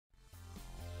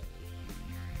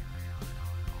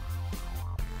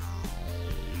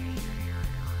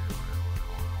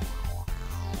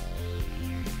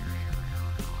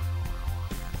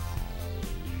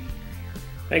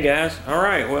Hey guys,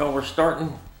 alright, well we're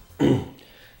starting to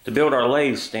build our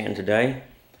lathe stand today.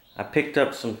 I picked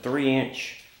up some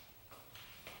 3-inch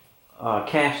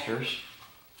casters.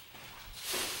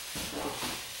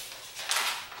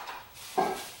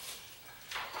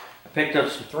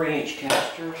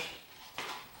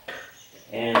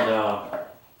 And I've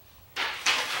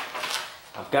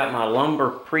got my lumber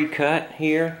pre-cut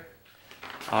here.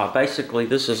 Basically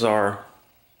this is our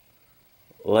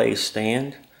lathe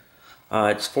stand.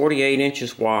 It's 48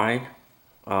 inches wide,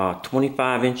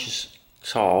 25 inches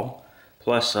tall,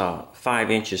 plus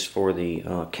 5 inches for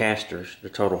the casters, the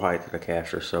total height of the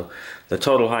caster. So the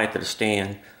total height of the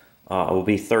stand will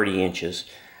be 30 inches.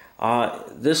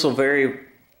 This will vary.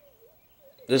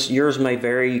 Yours may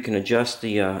vary. You can adjust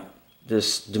the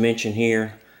this dimension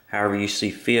here however you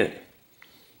see fit.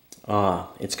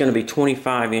 It's going to be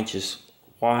 25 inches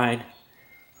wide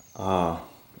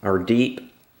or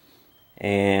deep,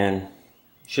 and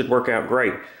should work out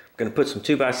great. I'm going to put some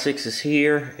 2x6s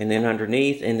here and then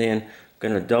underneath, and then I'm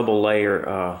going to double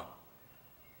layer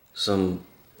some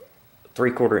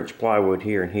 3/4 inch plywood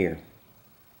here and here.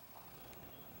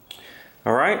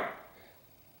 Alright,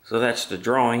 so that's the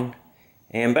drawing,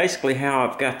 and basically how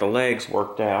I've got the legs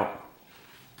worked out.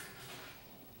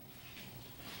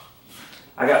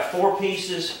 I got 4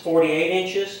 pieces 48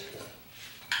 inches,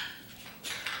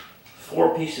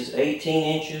 4 pieces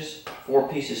 18 inches, 4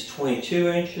 pieces 22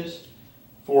 inches,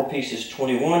 4 pieces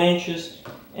 21 inches,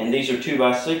 and these are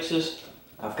 2x6s.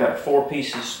 I've got 4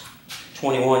 pieces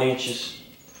 21 inches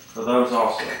for those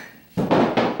also.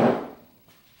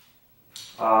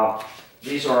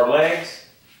 These are our legs,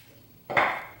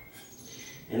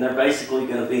 and they're basically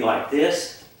going to be like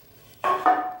this,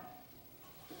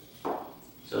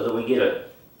 so that we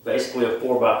get basically a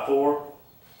 4x4,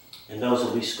 and those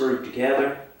will be screwed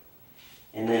together.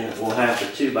 And then we'll have the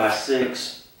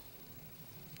 2x6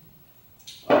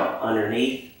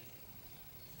 underneath,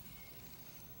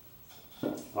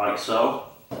 like so.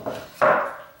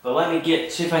 But let me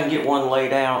see if I can get one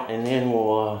laid out, and then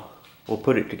we'll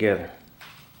put it together.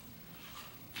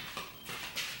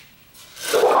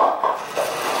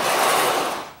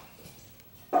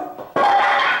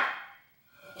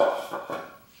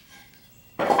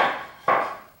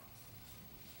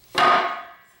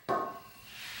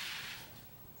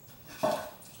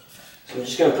 So I'm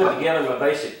just going to put together my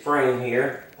basic frame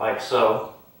here, like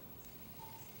so.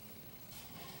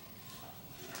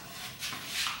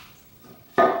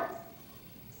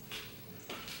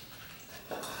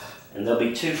 And there'll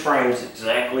be 2 frames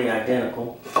exactly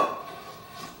identical.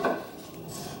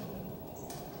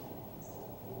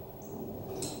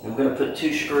 I'm going to put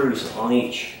 2 screws on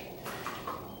each.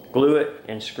 Glue it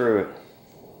and screw it.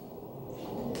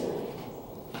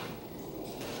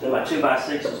 Then my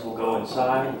 2x6s will go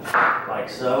inside, like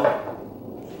so.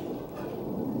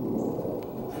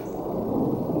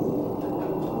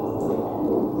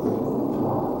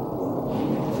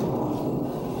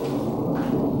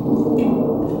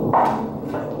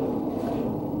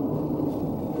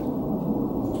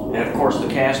 And of course the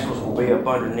casters will be up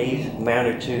underneath,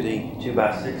 mounted to the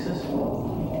 2x6s.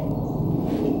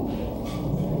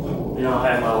 Then I'll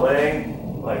have my leg,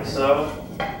 like so.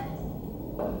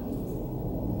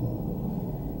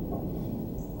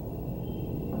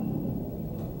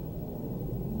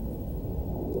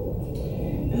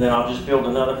 And then I'll just build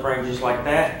another frame just like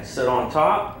that, sit on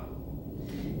top.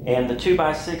 And the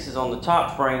 2x6s on the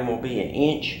top frame will be 1.5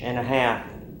 inches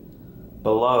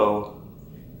below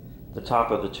the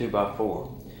top of the 2x4.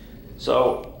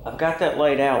 So I've got that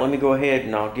laid out. Let me go ahead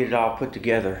and I'll get it all put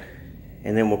together,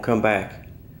 and then we'll come back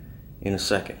in a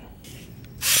second.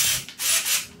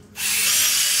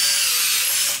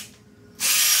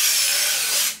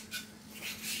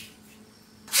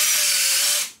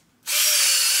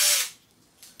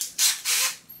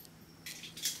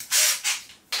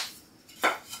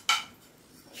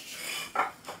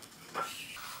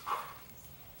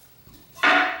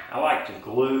 I like to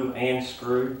glue and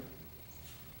screw.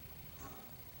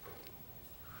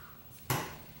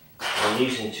 I'm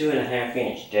using 2.5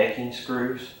 inch decking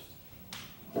screws.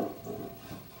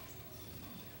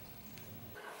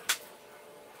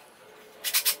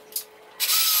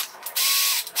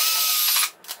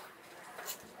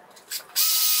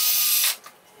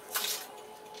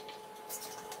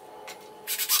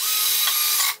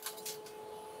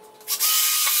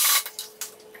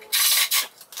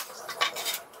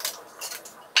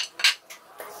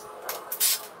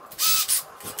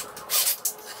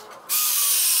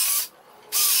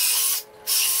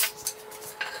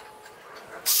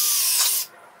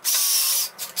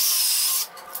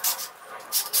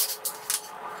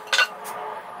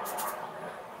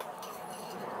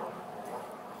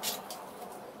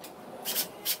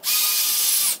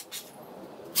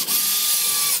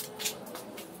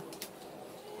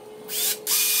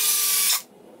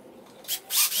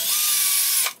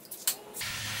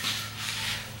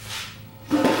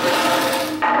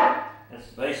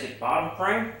 basic bottom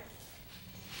frame.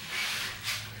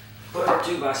 Put our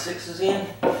 2x6s in.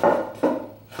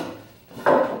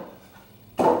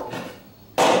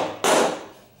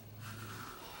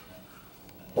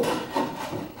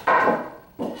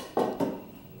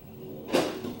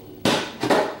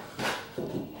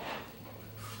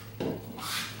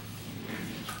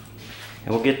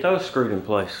 And we'll get those screwed in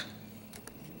place.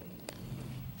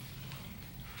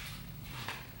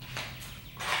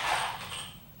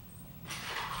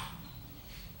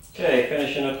 Okay,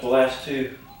 finishing up the last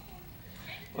few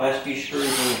screws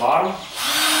in the bottom.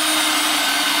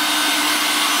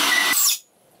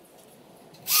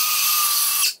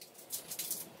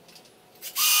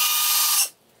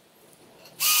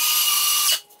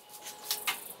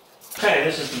 Okay,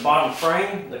 this is the bottom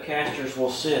frame. The casters will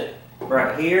sit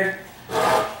right here.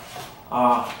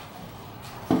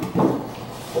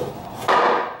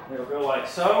 It'll go like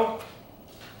so.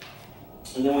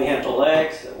 And then we have the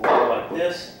legs that will go like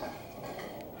this.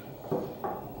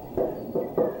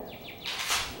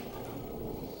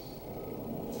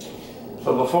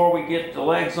 But before we get the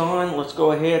legs on, let's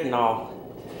go ahead and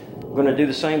we're going to do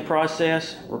the same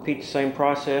process, repeat the same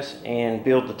process, and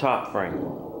build the top frame.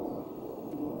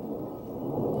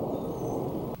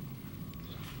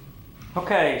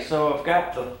 Okay, so I've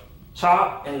got the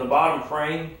top and the bottom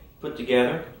frame put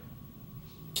together.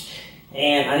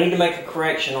 And I need to make a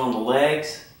correction on the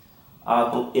legs.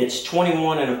 It's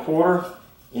 21 1/4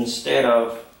 instead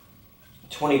of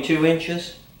 22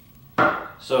 inches.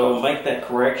 So make that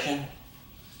correction.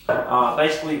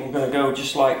 Basically, we're going to go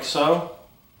just like so.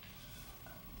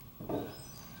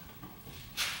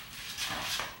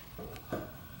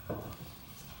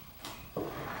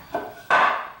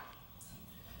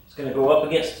 It's going to go up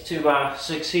against the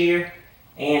 2x6 here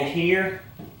and here.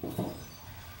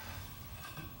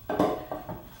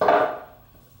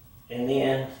 And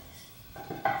then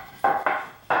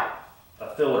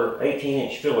a filler,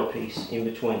 18-inch filler piece in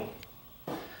between.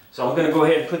 So I'm going to go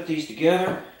ahead and put these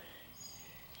together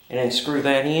and then screw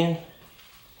that in,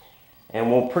 and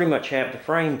we'll pretty much have the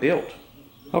frame built.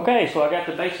 Okay, so I got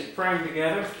the basic frame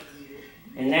together,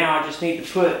 and now I just need to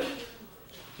put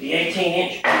the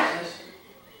 18-inch pieces.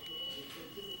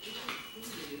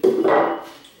 I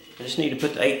just need to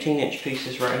put the 18-inch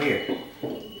pieces right here.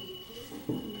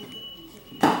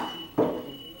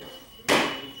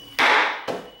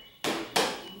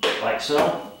 Like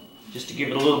so, just to give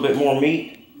it a little bit more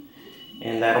meat,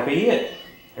 and that'll be it.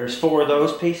 There's 4 of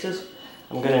those pieces.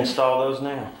 I'm going to install those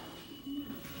now.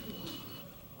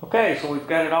 Okay, so we've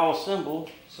got it all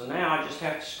assembled, so now I just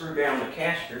have to screw down the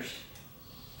casters.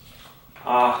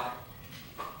 I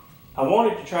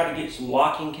wanted to try to get some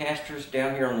locking casters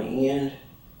down here on the end,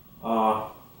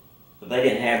 but they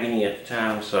didn't have any at the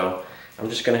time, so I'm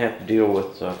just going to have to deal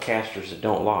with casters that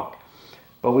don't lock.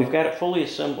 But we've got it fully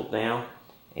assembled now,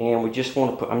 and we just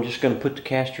want to I'm just going to put the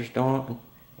casters down,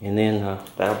 and then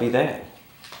that'll be that.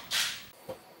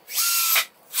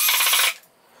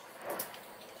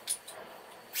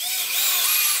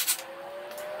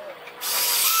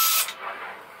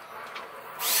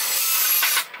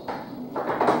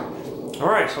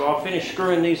 Alright, so I'll finish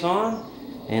screwing these on,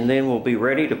 and then we'll be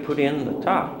ready to put in the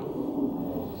top.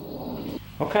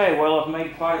 Okay, well, I've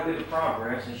made quite a bit of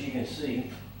progress, as you can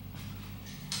see.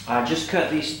 I just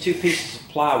cut these 2 pieces of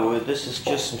plywood. This is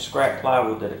just some scrap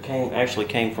plywood that actually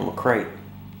came from a crate.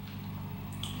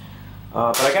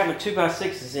 But I got my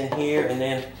 2x6s in here, and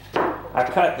then I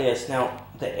cut this. Now,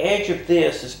 the edge of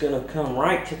this is going to come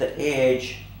right to the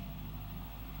edge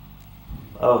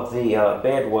of the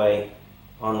bedway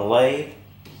on the lathe.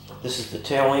 This is the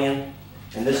tail end,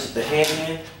 and this is the head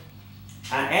end.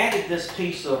 I added this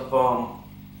piece of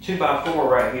 2x4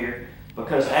 right here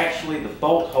because actually the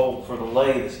bolt hole for the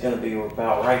lathe is going to be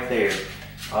about right there.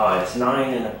 It's about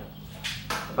 9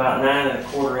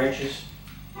 1/4 inches,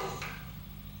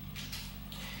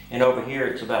 and over here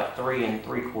it's about 3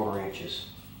 3/4 inches.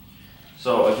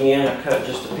 So again, I cut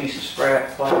just a piece of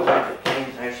scrap plywood that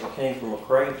actually came from a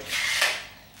crate,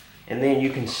 and then you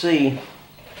can see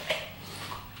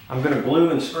I'm going to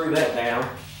glue and screw that down.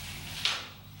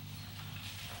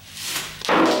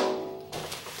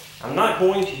 I'm not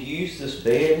going to use this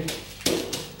bed,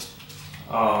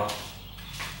 but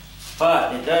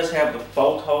it does have the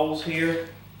bolt holes here,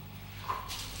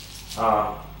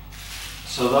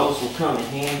 so those will come in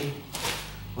handy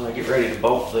when I get ready to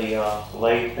bolt the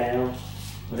lathe down.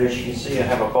 But as you can see, I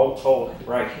have a bolt hole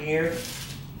right here,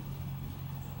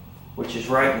 which is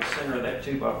right in the center of that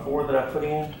 2x4 that I put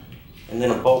in, and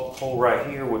then a bolt hole right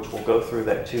here, which will go through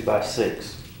that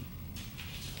 2x6.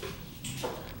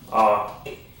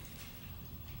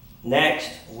 Next,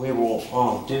 we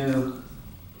will do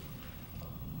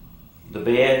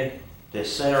bed,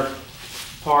 this center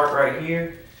part right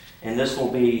here, and this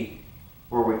will be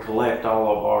where we collect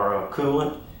all of our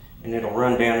coolant, and it'll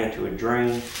run down into a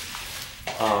drain.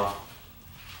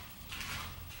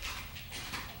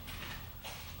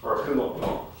 For a coolant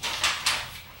pump.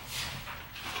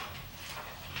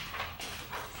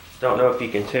 Don't know if you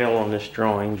can tell on this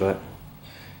drawing, but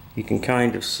you can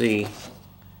kind of see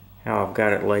how I've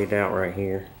got it laid out right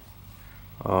here.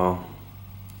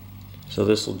 So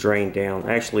this will drain down.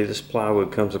 Actually, this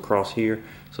plywood comes across here,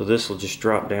 so this will just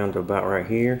drop down to about right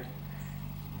here,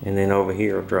 and then over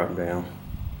here will drop down.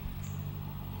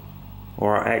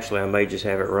 Or actually, I may just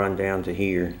have it run down to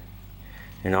here,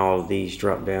 and all of these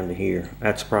drop down to here.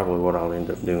 That's probably what I'll end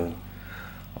up doing.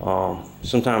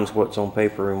 Sometimes what's on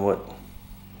paper and what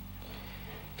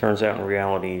turns out in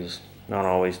reality is not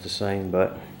always the same,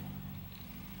 but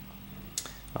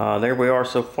there we are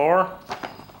so far.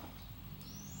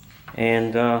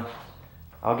 And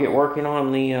I'll get working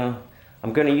on the,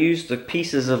 I'm going to use the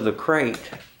pieces of the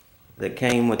crate that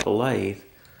came with the lathe.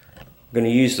 I'm going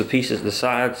to use the pieces, the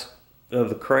sides of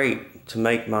the crate to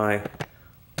make my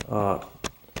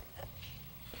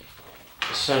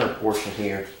center portion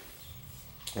here,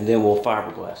 and then we'll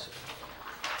fiberglass it.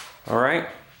 Alright,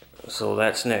 so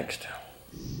that's next.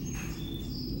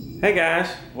 Hey guys,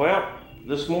 well,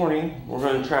 this morning we're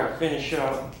going to try to finish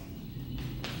up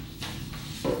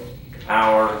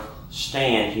our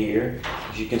stand here.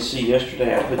 As you can see,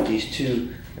 yesterday I put these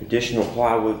 2 additional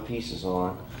plywood pieces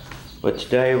on, but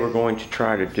today we're going to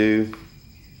try to do,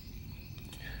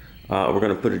 we're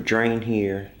going to put a drain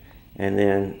here, and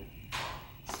then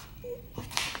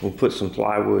we'll put some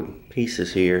plywood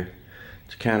pieces here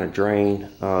to kind of drain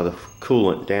the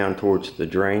coolant down towards the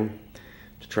drain,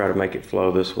 to try to make it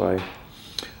flow this way.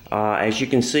 As you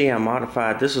can see, I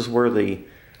modified, this is where the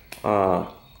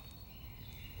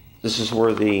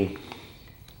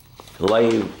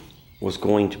lathe was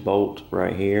going to bolt,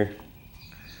 right here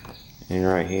and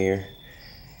right here,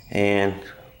 and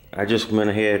I just went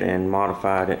ahead and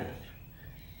modified it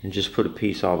and just put a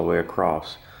piece all the way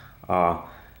across.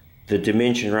 The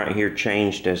dimension right here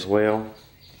changed as well.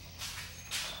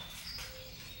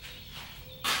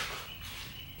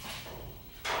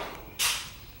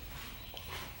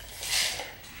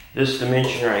 This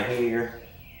dimension right here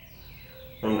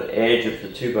from the edge of the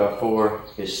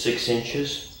 2x4 is 6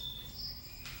 inches.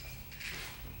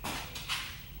 I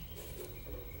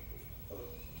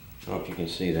don't know if you can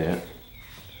see that.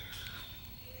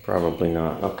 Probably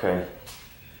not. Okay.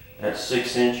 That's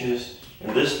 6 inches.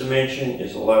 And this dimension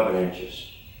is 11 inches.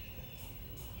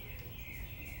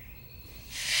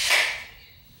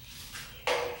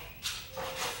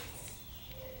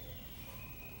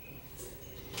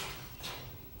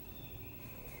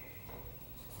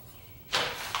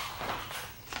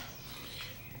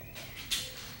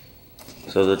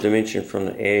 So the dimension from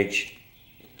the edge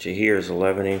to here is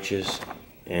 11 inches,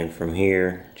 and from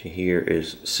here to here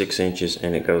is 6 inches,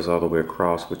 and it goes all the way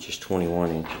across, which is 21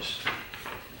 inches.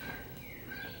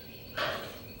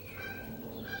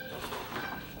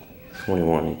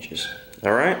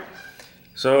 All right,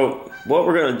 so what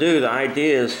we're going to do, the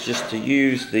idea is just to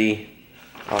use the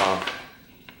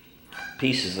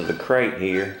pieces of the crate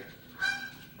here.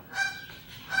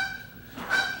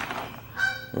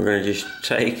 We're going to just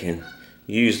take and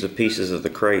use the pieces of the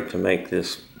crate to make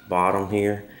this bottom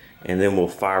here, and then we'll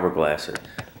fiberglass it.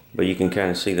 But you can kind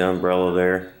of see the umbrella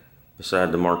there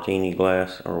beside the martini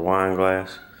glass or wine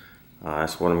glass.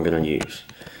 That's what I'm going to use.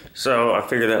 So I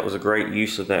figured that was a great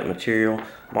use of that material.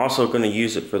 I'm also going to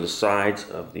use it for the sides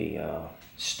of the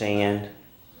stand,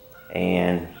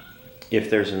 and if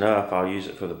there's enough, I'll use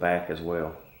it for the back as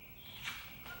well.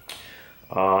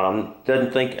 I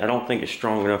don't think it's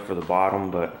strong enough for the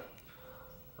bottom, but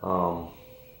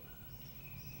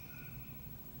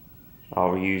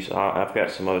I've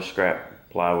got some other scrap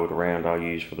plywood around I'll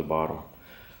use for the bottom.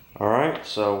 Alright,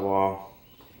 so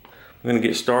I'm going to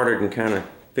get started and kind of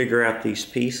figure out these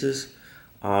pieces.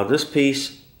 This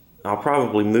piece, I'll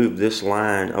probably move this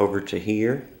line over to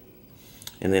here,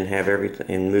 and then have everything,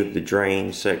 and move the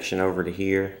drain section over to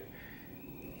here,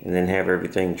 and then have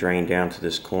everything drain down to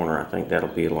this corner. I think that'll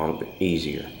be a little bit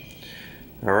easier.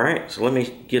 Alright, so let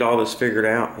me get all this figured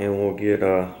out, and we'll get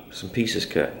some pieces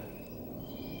cut.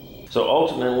 So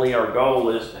ultimately our goal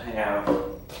is to have,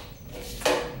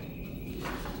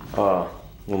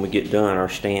 when we get done, our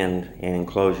stand and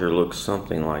enclosure looks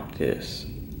something like this.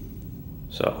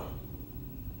 So,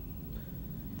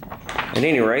 at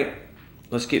any rate,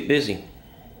 let's get busy.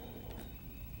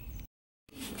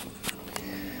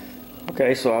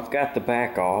 Okay, so I've got the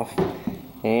back off,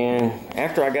 and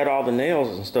after I got all the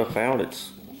nails and stuff out,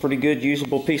 it's pretty good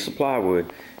usable piece of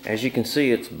plywood. As you can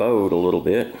see, it's bowed a little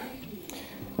bit.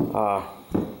 But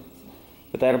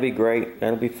that'll be great.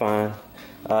 That'll be fine.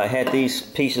 I had these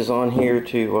pieces on here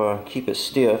to keep it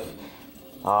stiff.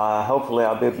 Hopefully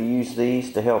I'll be able to use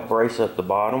these to help brace up the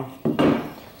bottom.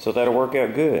 So that'll work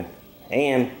out good.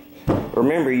 And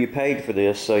remember, you paid for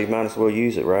this, so you might as well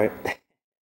use it, right?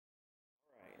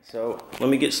 So let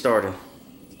me get started.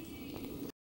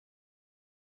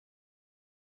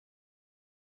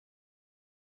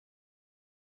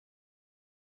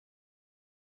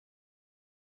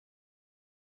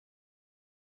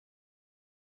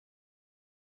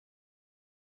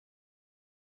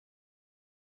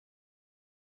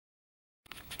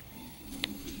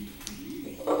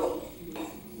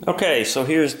 Okay, so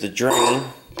here's the drain.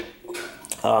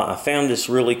 I found this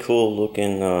really cool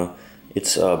looking,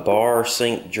 it's a bar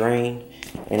sink drain,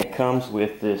 and it comes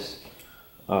with this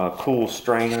cool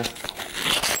strainer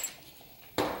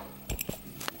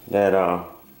that,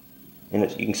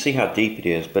 and you can see how deep it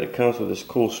is, but it comes with this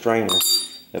cool strainer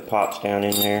that pops down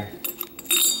in there.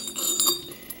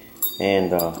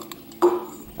 And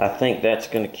I think that's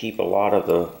going to keep a lot of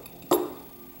the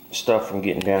stuff from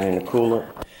getting down in the cooler.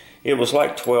 It was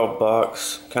like 12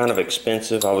 bucks, kind of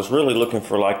expensive. I was really looking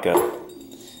for like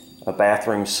a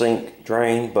bathroom sink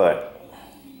drain, but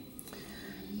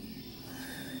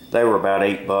they were about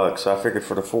 8 bucks. So I figured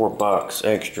for the 4 bucks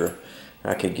extra,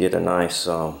 I could get a nice,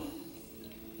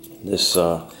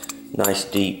 nice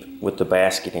deep with the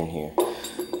basket in here.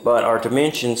 But our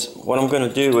dimensions, what I'm going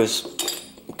to do is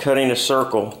cut in a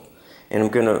circle, and I'm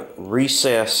going to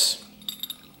recess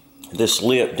this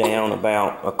lip down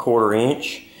about 1/4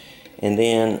 inch. And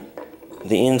then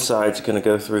the inside's going to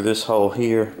go through this hole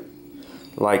here,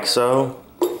 like so.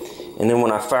 And then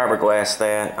when I fiberglass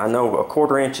that, I know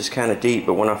 1/4 inch is kind of deep,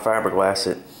 but when I fiberglass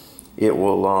it, it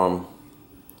will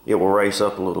raise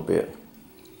up a little bit.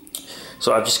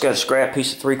 So I've just got a scrap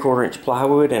piece of 3/4 inch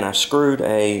plywood, and I screwed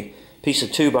a piece of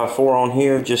 2x4 on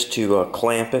here just to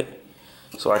clamp it,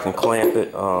 so I can clamp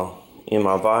it in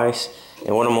my vise.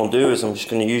 And what I'm going to do is I'm just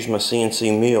going to use my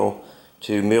CNC mill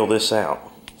to mill this out.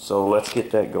 So let's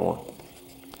get that going.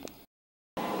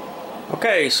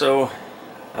 Okay, so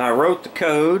I wrote the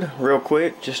code real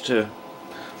quick just to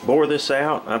bore this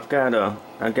out. I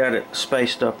got it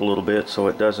spaced up a little bit so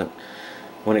it doesn't,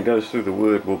 when it goes through the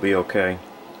wood, will be okay.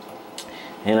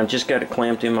 And I've just got it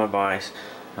clamped in my vise.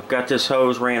 I've got this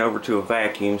hose ran over to a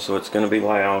vacuum, so it's going to be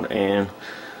loud, and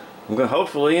I'm going to,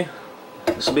 hopefully,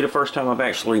 this will be the first time I've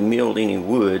actually milled any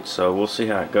wood, so we'll see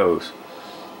how it goes.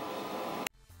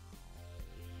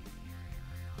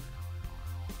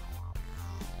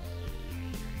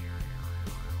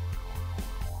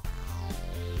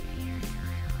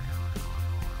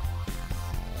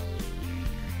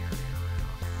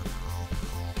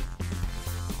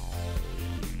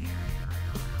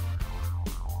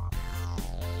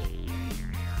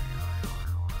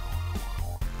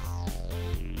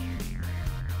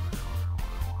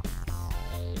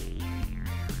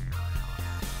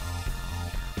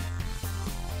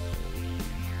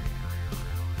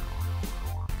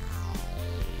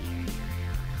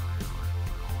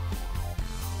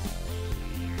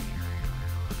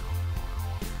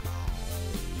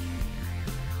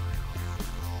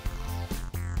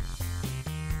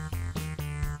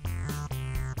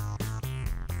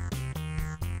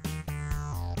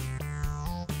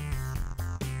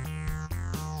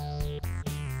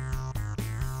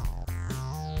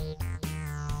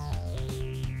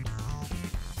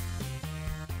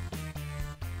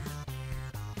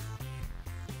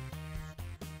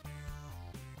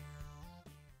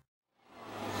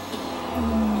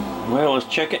 Well, let's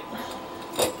check it.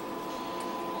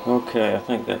 Okay, I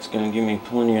think that's going to give me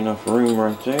plenty enough room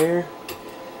right there.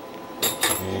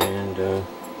 And I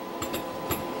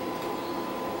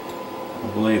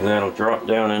believe that'll drop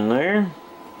down in there.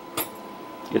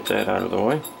 Get that out of the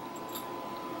way.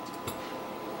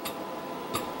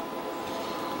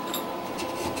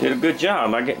 Did a good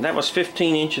job. That was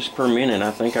 15 inches per minute.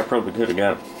 I think I probably could have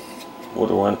got,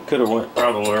 could have went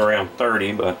probably around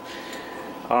 30, but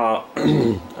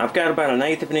I've got about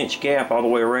 1/8 of an inch gap all the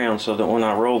way around, so that when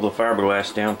I roll the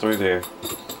fiberglass down through there,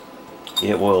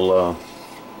 it will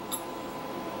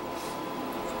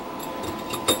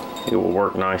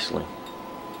work nicely.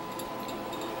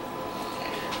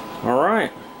 All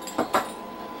right,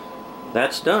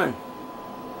 that's done.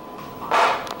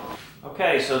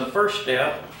 Okay, so the first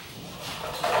step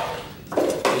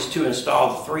is to install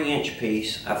the 3-inch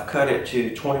piece. I've cut it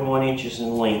to 21 inches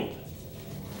in length.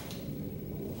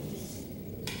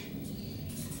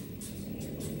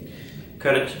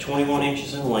 cut it to 21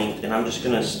 inches in length, and I'm just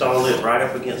going to install it right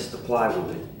up against the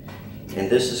plywood.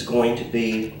 And this is going to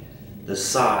be the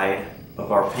side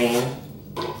of our pan.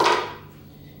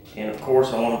 And of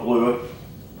course I want to glue it.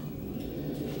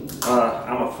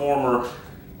 I'm a former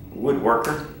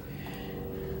woodworker.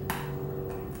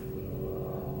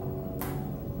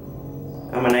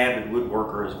 I'm an avid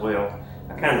woodworker as well.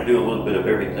 I kind of do a little bit of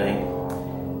everything,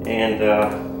 and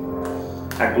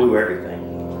I glue everything.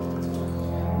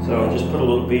 So just put a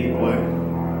little bead of glue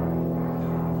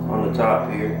on the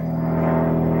top here,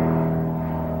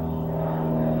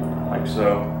 like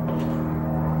so.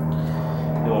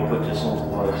 Then we'll put this into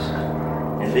place.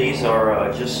 And these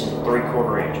are just some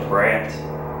 3/4 inch brats.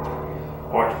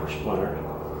 Watch for splinters.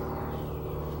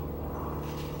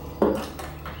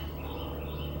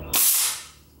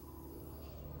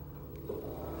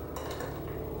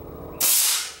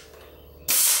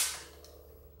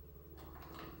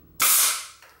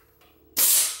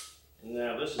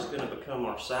 Now this is going to become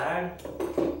our side.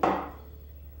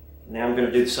 Now I'm going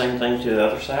to do the same thing to the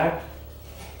other side.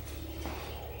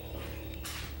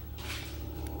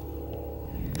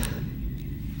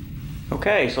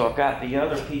 Okay, so I've got the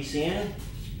other piece in,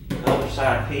 the other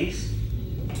side piece.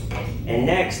 And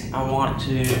next I want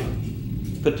to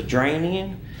put the drain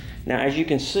in. Now as you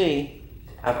can see,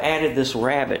 I've added this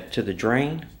rabbet to the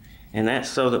drain. And that's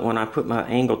so that when I put my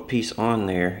angled piece on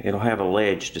there, it'll have a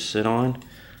ledge to sit on,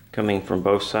 coming from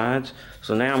both sides.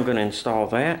 So now I'm going to install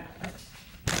that.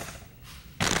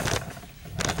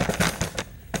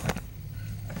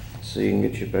 So you can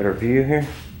get you a better view here.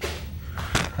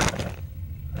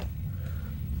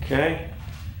 Okay,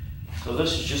 so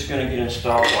this is just going to get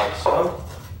installed like so.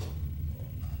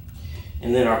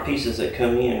 And then our pieces that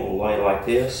come in will lay like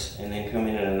this, and then come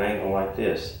in at an angle like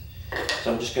this.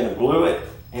 So I'm just going to glue it,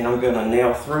 and I'm going to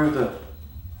nail through the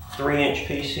 3-inch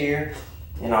piece here.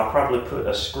 And I'll probably put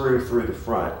a screw through the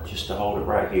front just to hold it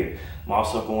right here. I'm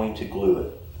also going to glue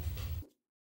it.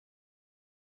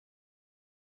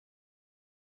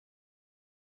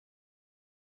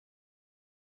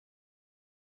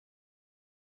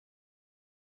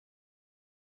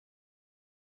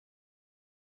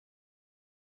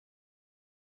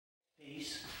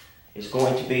 Piece is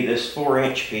going to be this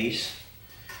 4-inch piece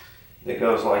that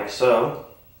goes like so.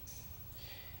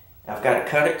 I've got to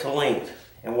cut it to length.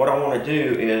 And what I want to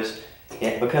do is,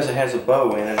 because it has a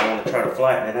bow in it, I want to try to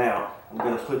flatten it out. I'm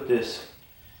going to put this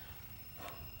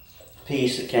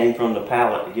piece that came from the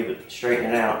pallet to give it, straighten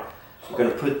it out. I'm going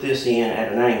to put this in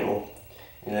at an angle,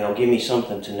 and then it'll give me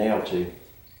something to nail to.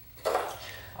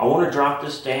 I want to drop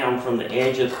this down from the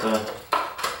edge of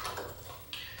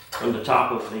from the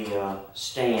top of the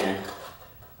stand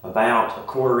about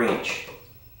 1/4 inch.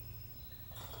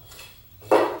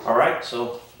 All right,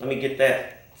 so let me get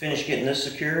that. Finish getting this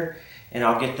secure, and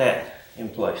I'll get that in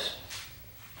place.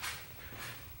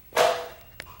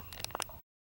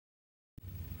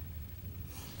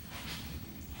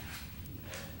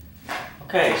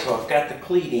 Okay, so I've got the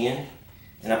cleat in,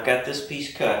 and I've got this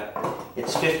piece cut.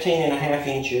 It's 15.5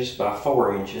 inches by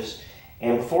 4 inches.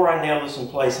 And before I nail this in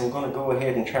place, I'm going to go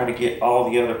ahead and try to get all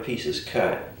the other pieces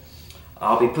cut.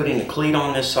 I'll be putting the cleat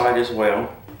on this side as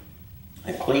well,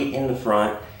 a cleat in the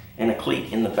front, and a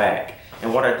cleat in the back.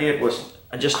 And what I did was,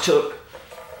 I just took,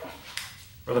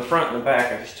 for the front and the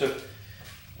back, I just took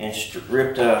and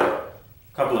ripped a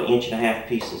couple of 1.5 inch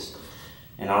pieces.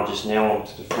 And I'll just nail them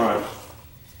to the front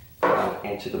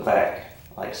and to the back,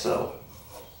 like so,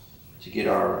 to get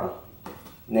our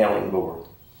nailing board.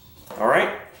 Alright,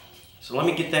 so let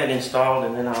me get that installed,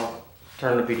 and then I'll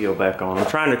turn the video back on. I'm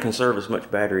trying to conserve as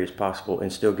much battery as possible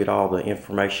and still get all the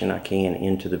information I can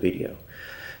into the video.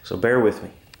 So bear with me.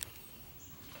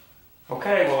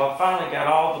 Okay, well, I finally got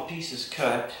all the pieces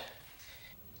cut.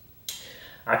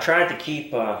 I tried to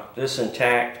keep this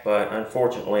intact, but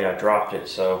unfortunately I dropped it,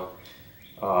 so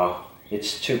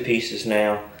it's 2 pieces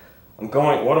now.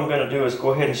 What I'm going to do is go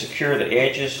ahead and secure the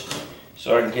edges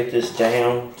so I can get this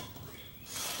down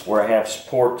where I have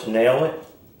support to nail it.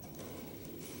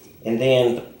 And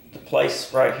then the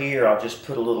place right here, I'll just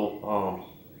put a little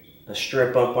a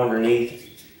strip up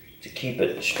underneath to keep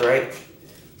it straight.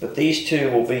 But these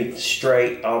two will be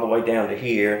straight all the way down to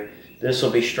here. This will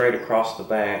be straight across the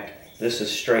back. This is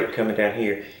straight coming down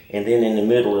here. And then in the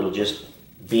middle, it'll just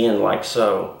bend like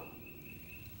so.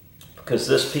 Because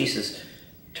this piece is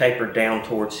tapered down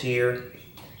towards here.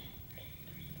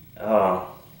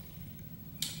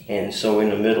 And so in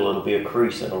the middle, it'll be a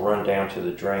crease that'll run down to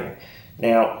the drain.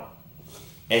 Now,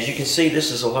 as you can see, this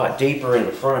is a lot deeper in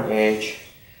the front edge.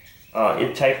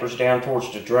 It tapers down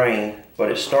towards the drain,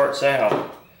 but it starts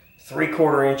out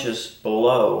 3/4 inches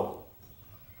below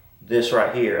this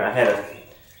right here.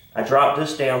 I dropped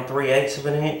this down 3/8 of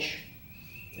an inch,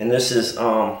 and this is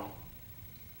 1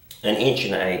 1/8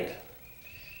 inch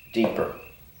deeper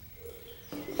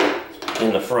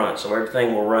in the front, so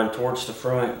everything will run towards the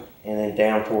front and then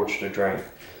down towards the drain.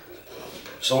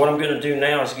 So what I'm going to do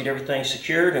now is get everything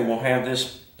secured, and we'll have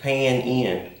this pan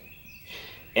in.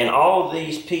 And all of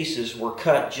these pieces were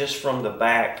cut just from the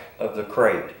back of the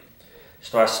crate.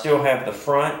 So I still have the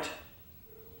front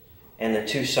and the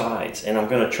 2 sides, and I'm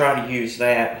going to try to use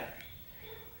that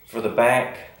for the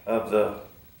back of the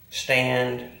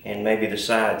stand and maybe the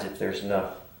sides if there's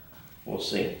enough. We'll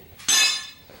see.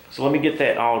 So let me get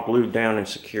that all glued down and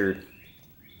secured.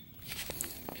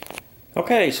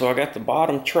 Okay, so I got the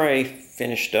bottom tray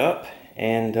finished up,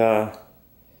 and a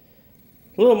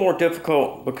little more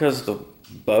difficult because of the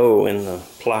bow and the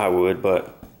plywood,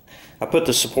 but I put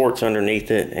the supports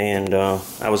underneath it, and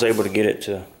I was able to get it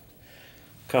to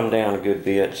come down a good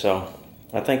bit, so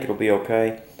I think it'll be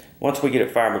okay. Once we get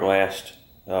it fiberglassed,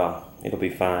 it'll be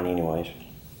fine anyways.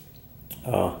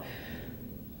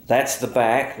 That's the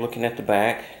back, looking at the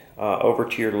back. Over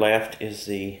to your left is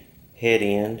the head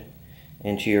end,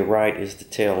 and to your right is the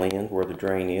tail end where the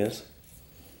drain is.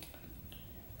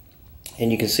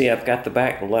 And you can see I've got the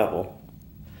back level,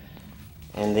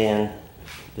 and then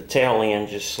the tail end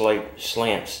just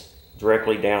slants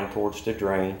directly down towards the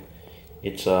drain.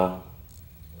 It's about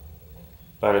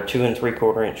a 2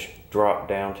 3/4 inch drop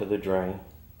down to the drain.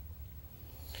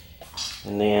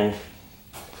 And then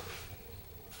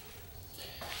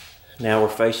now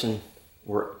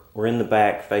we're in the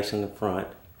back facing the front,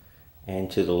 and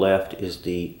to the left is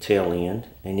the tail end,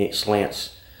 and it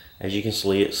slants, as you can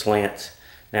see, it slants.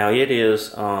 Now it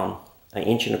is 1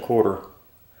 1/4 inch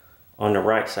on the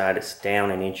right side. It's down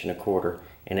 1 1/4 inch,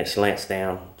 and it slants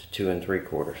down to 2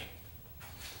 3/4.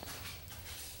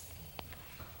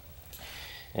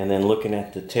 And then looking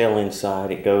at the tail end side,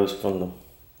 it goes from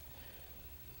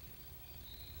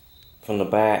the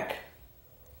back,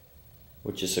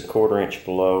 which is a 1/4 inch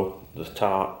below the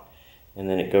top, and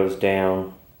then it goes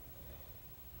down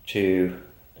to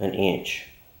 1 inch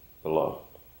below.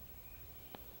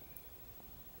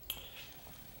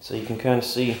 So you can kind of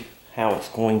see how it's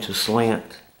going to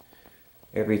slant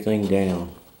everything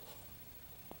down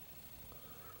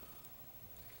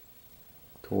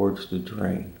towards the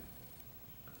drain,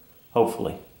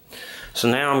 hopefully. So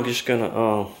now I'm just going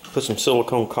to put some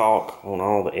silicone caulk on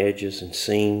all the edges and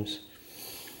seams,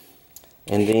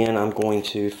 and then I'm going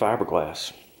to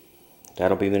fiberglass.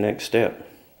 That'll be the next step.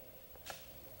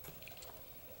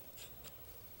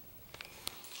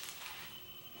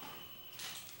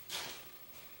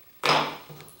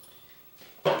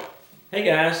 Hey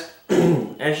guys,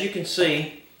 as you can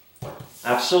see,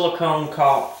 I've silicone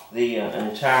caulked the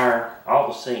all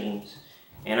the seams,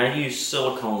 and I use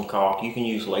silicone caulk. You can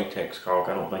use latex caulk,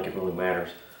 I don't think it really matters.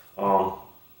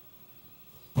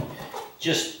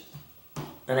 Just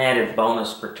an added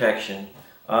bonus protection.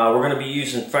 We're going to be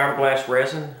using fiberglass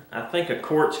resin. I think a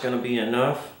quart's going to be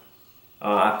enough.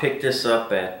 I picked this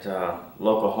up at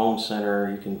local home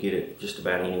center. You can get it just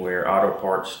about anywhere, auto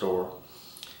parts store.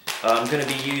 I'm going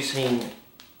to be using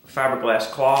fiberglass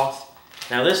cloth.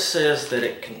 Now this says that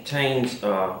it contains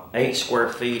 8 square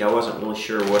feet. I wasn't really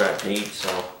sure what I'd need, so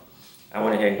I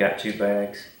went ahead and got 2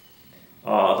 bags.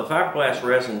 The fiberglass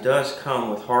resin does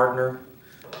come with hardener,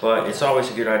 but it's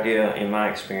always a good idea, in my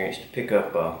experience, to pick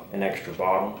up an extra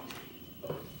bottle.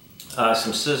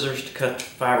 Some scissors to cut the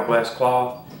fiberglass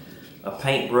cloth, a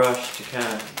paintbrush to kind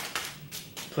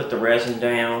of put the resin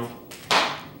down,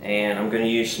 and I'm going to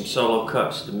use some solo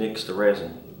cups to mix the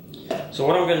resin. So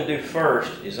what I'm going to do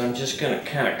first is I'm just going to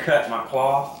kind of cut my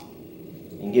cloth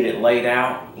and get it laid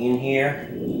out in here,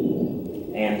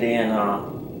 and then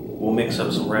we'll mix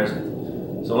up some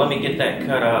resin. So let me get that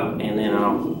cut up, and then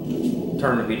I'll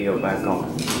turn the video back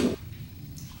on.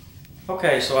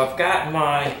 Okay, so I've got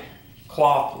my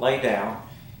cloth laid out,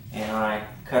 and I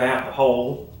cut out the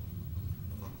hole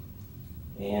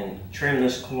and trim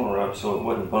this corner up so it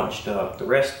wasn't bunched up. The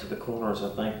rest of the corners I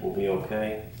think will be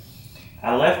okay.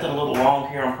 I left it a little long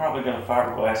here. I'm probably going to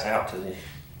fiberglass out to the,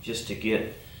 just to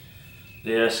get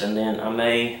this, and then I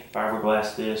may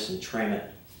fiberglass this and trim it.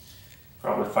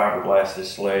 Probably fiberglass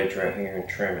this ledge right here and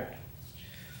trim it.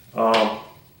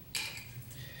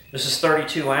 This is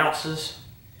 32 ounces,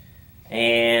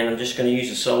 and I'm just going to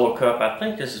use a solo cup. I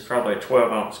think this is probably a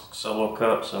 12-ounce solo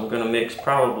cup, so I'm going to mix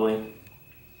probably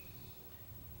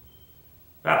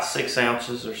about 6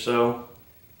 ounces or so.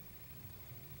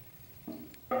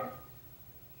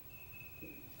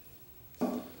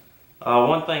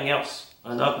 One thing else,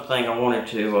 another thing I wanted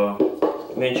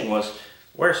to mention was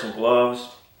wear some gloves.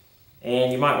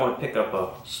 And you might want to pick up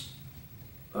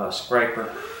a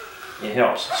scraper. It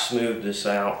helps smooth this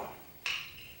out.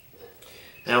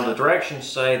 Now the directions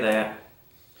say that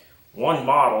one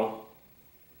bottle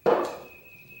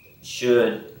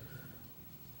should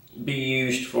be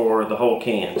used for the whole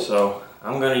can. So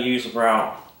I'm going to use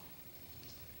about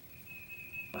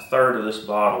a third of this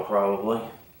bottle probably.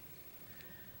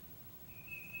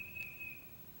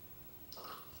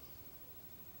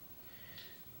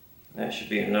 That should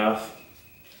be enough.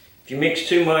 If you mix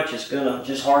too much, it's going to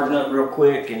just harden up real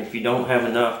quick, and if you don't have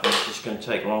enough, it's just going to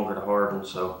take longer to harden.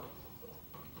 So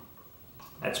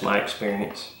that's my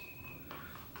experience.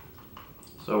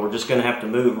 So we're just going to have to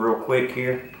move real quick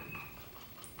here.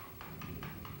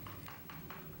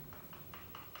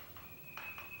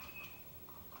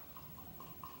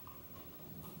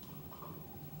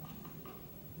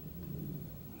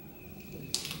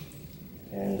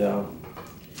 And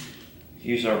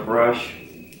use our brush.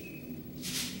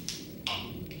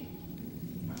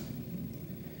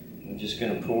 I'm just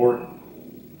going to pour it.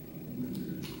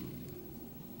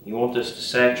 You want this to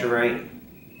saturate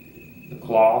the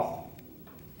cloth.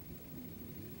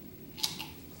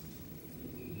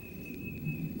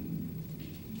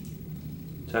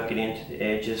 Tuck it into the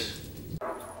edges.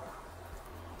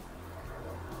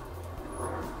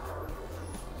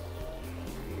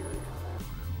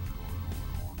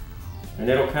 And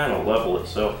it'll kind of level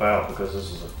itself out because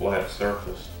this is a flat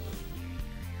surface.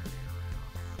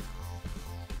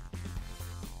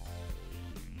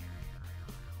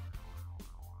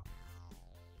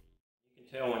 You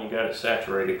can tell when you got it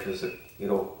saturated because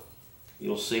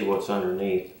you'll see what's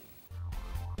underneath.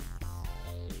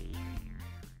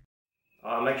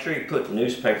 Make sure you put the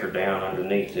newspaper down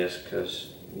underneath this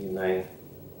because you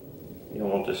don't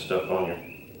want this stuff on your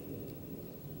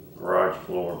garage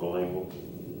floor, believe me.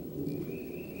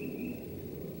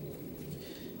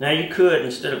 Now you could,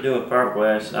 instead of doing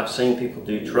fiberglass, I've seen people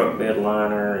do truck bed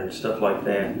liner and stuff like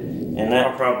that, and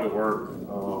that'll probably work.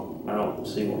 I don't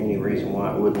see any reason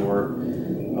why it wouldn't work,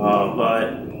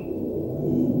 but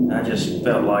I just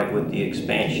felt like with the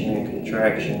expansion and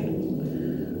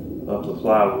contraction of the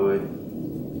plywood,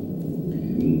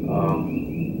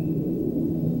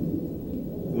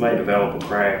 it may develop a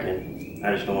crack, and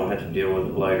I just don't want to have to deal with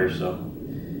it later. So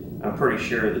I'm pretty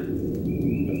sure that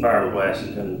the fiberglass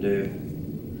is going to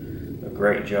do a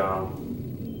great job.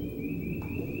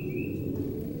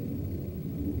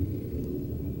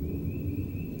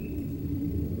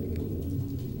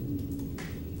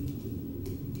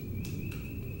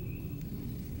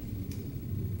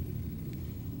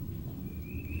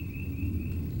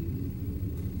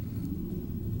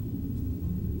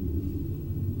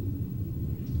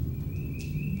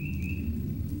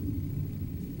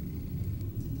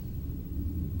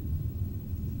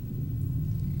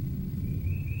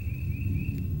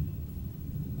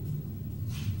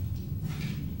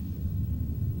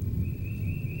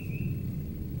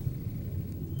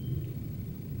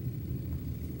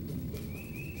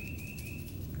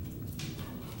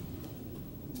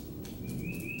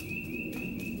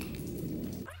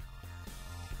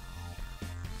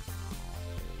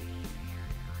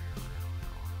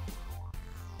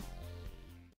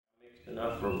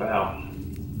 Enough for about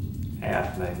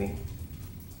half, maybe.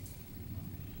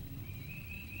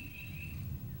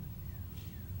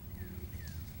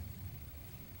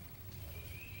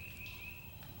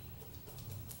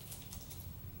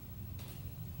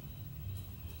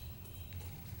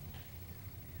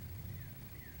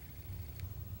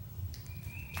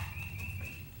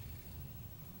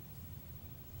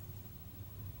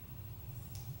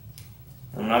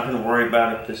 I'm not going to worry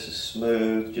about if this is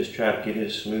smooth. Just try to get it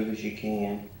as smooth as you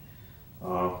can.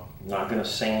 I'm not going to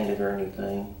sand it or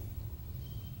anything.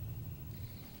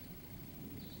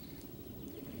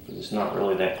 It's not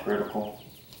really that critical.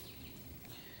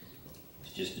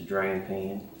 It's just a drain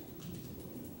pan.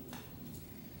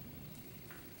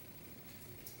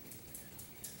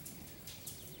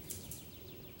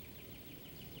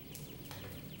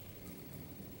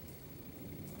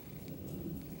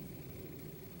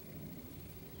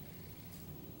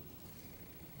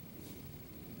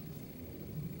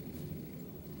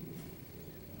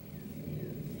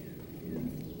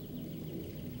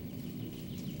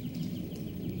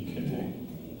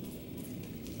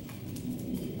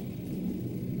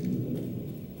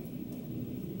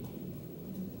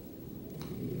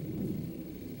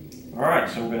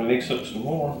 Alright, so I'm going to mix up some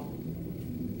more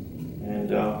and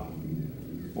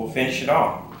we'll finish it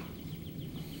off.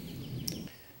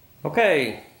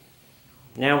 Okay,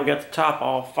 now we got the top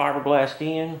all fiberglassed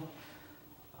in.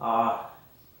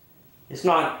 It's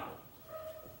not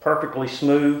perfectly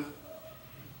smooth,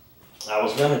 I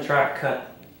was going to try to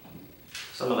cut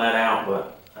some of that out,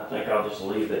 but I think I'll just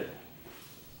leave it.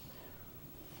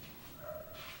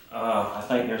 I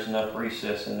think there's enough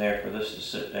recess in there for this to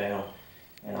sit down,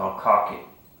 and I'll caulk it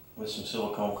with some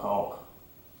silicone caulk.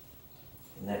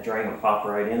 And that drain will pop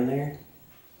right in there.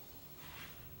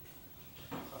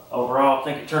 Overall, I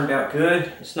think it turned out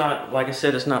good. It's not, like I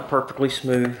said, it's not perfectly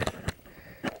smooth.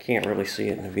 Can't really see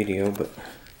it in the video, but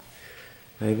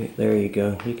maybe, there you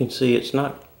go. You can see it's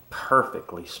not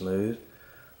perfectly smooth,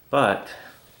 but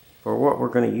for what we're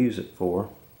going to use it for,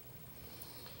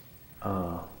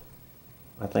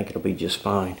 I think it'll be just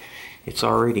fine. It's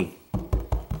already, I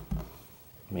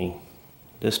mean,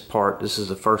 this part, this is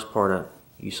the first part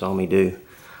you saw me do.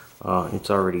 It's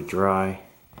already dry,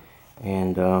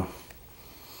 and the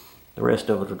rest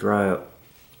of it will dry up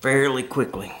fairly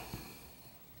quickly.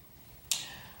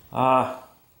 I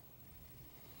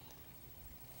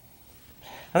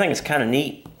think it's kind of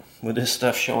neat with this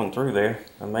stuff showing through there.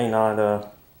 I may not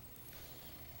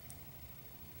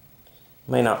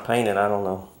paint it, I don't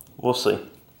know. We'll see.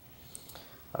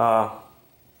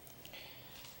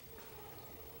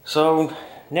 So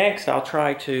next I'll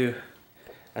try to,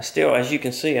 as you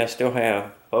can see, I still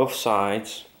have both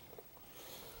sides,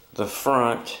 the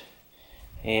front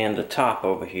and the top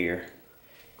over here.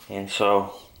 And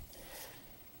so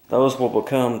those will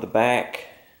become the back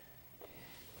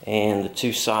and the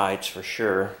two sides for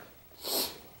sure.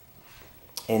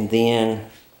 And then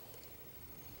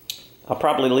I'll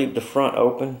probably leave the front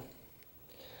open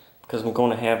because I'm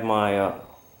going to have my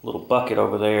little bucket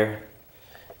over there.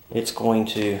 It's going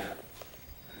to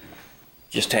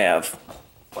just have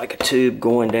like a tube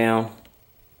going down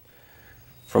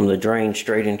from the drain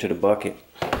straight into the bucket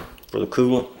for the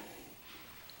coolant.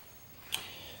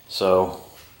 So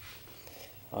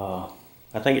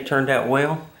I think it turned out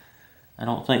well. I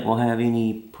don't think we'll have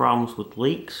any problems with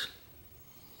leaks,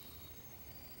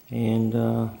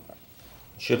 and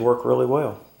should work really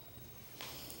well.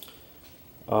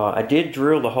 I did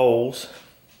drill the holes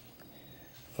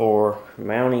for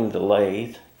mounting the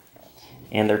lathe,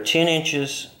 and they're 10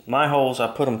 inches. My holes, I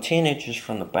put them 10 inches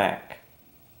from the back,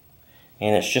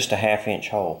 and it's just a 1/2 inch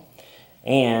hole.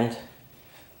 And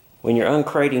when you're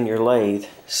uncrating your lathe,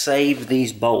 save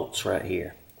these bolts right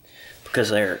here, because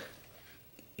they're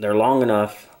long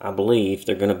enough. I believe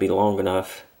they're going to be long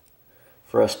enough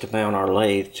for us to mount our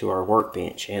lathe to our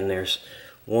workbench, and there's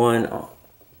one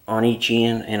on each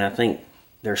end, and I think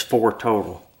there's 4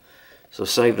 total. So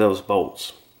save those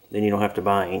bolts, then you don't have to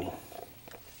buy any,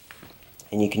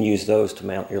 and you can use those to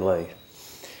mount your lathe.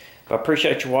 I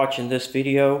appreciate you watching this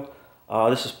video.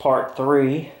 This is part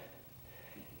 3,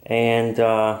 and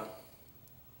I'll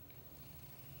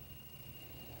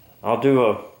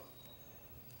do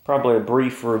probably a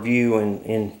brief review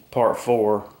in part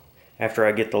 4 after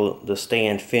I get the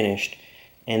stand finished,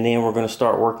 and then we're going to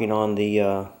start working on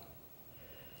the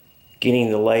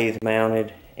getting the lathe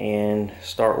mounted and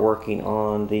start working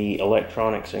on the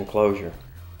electronics enclosure.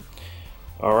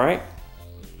 Alright,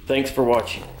 thanks for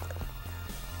watching.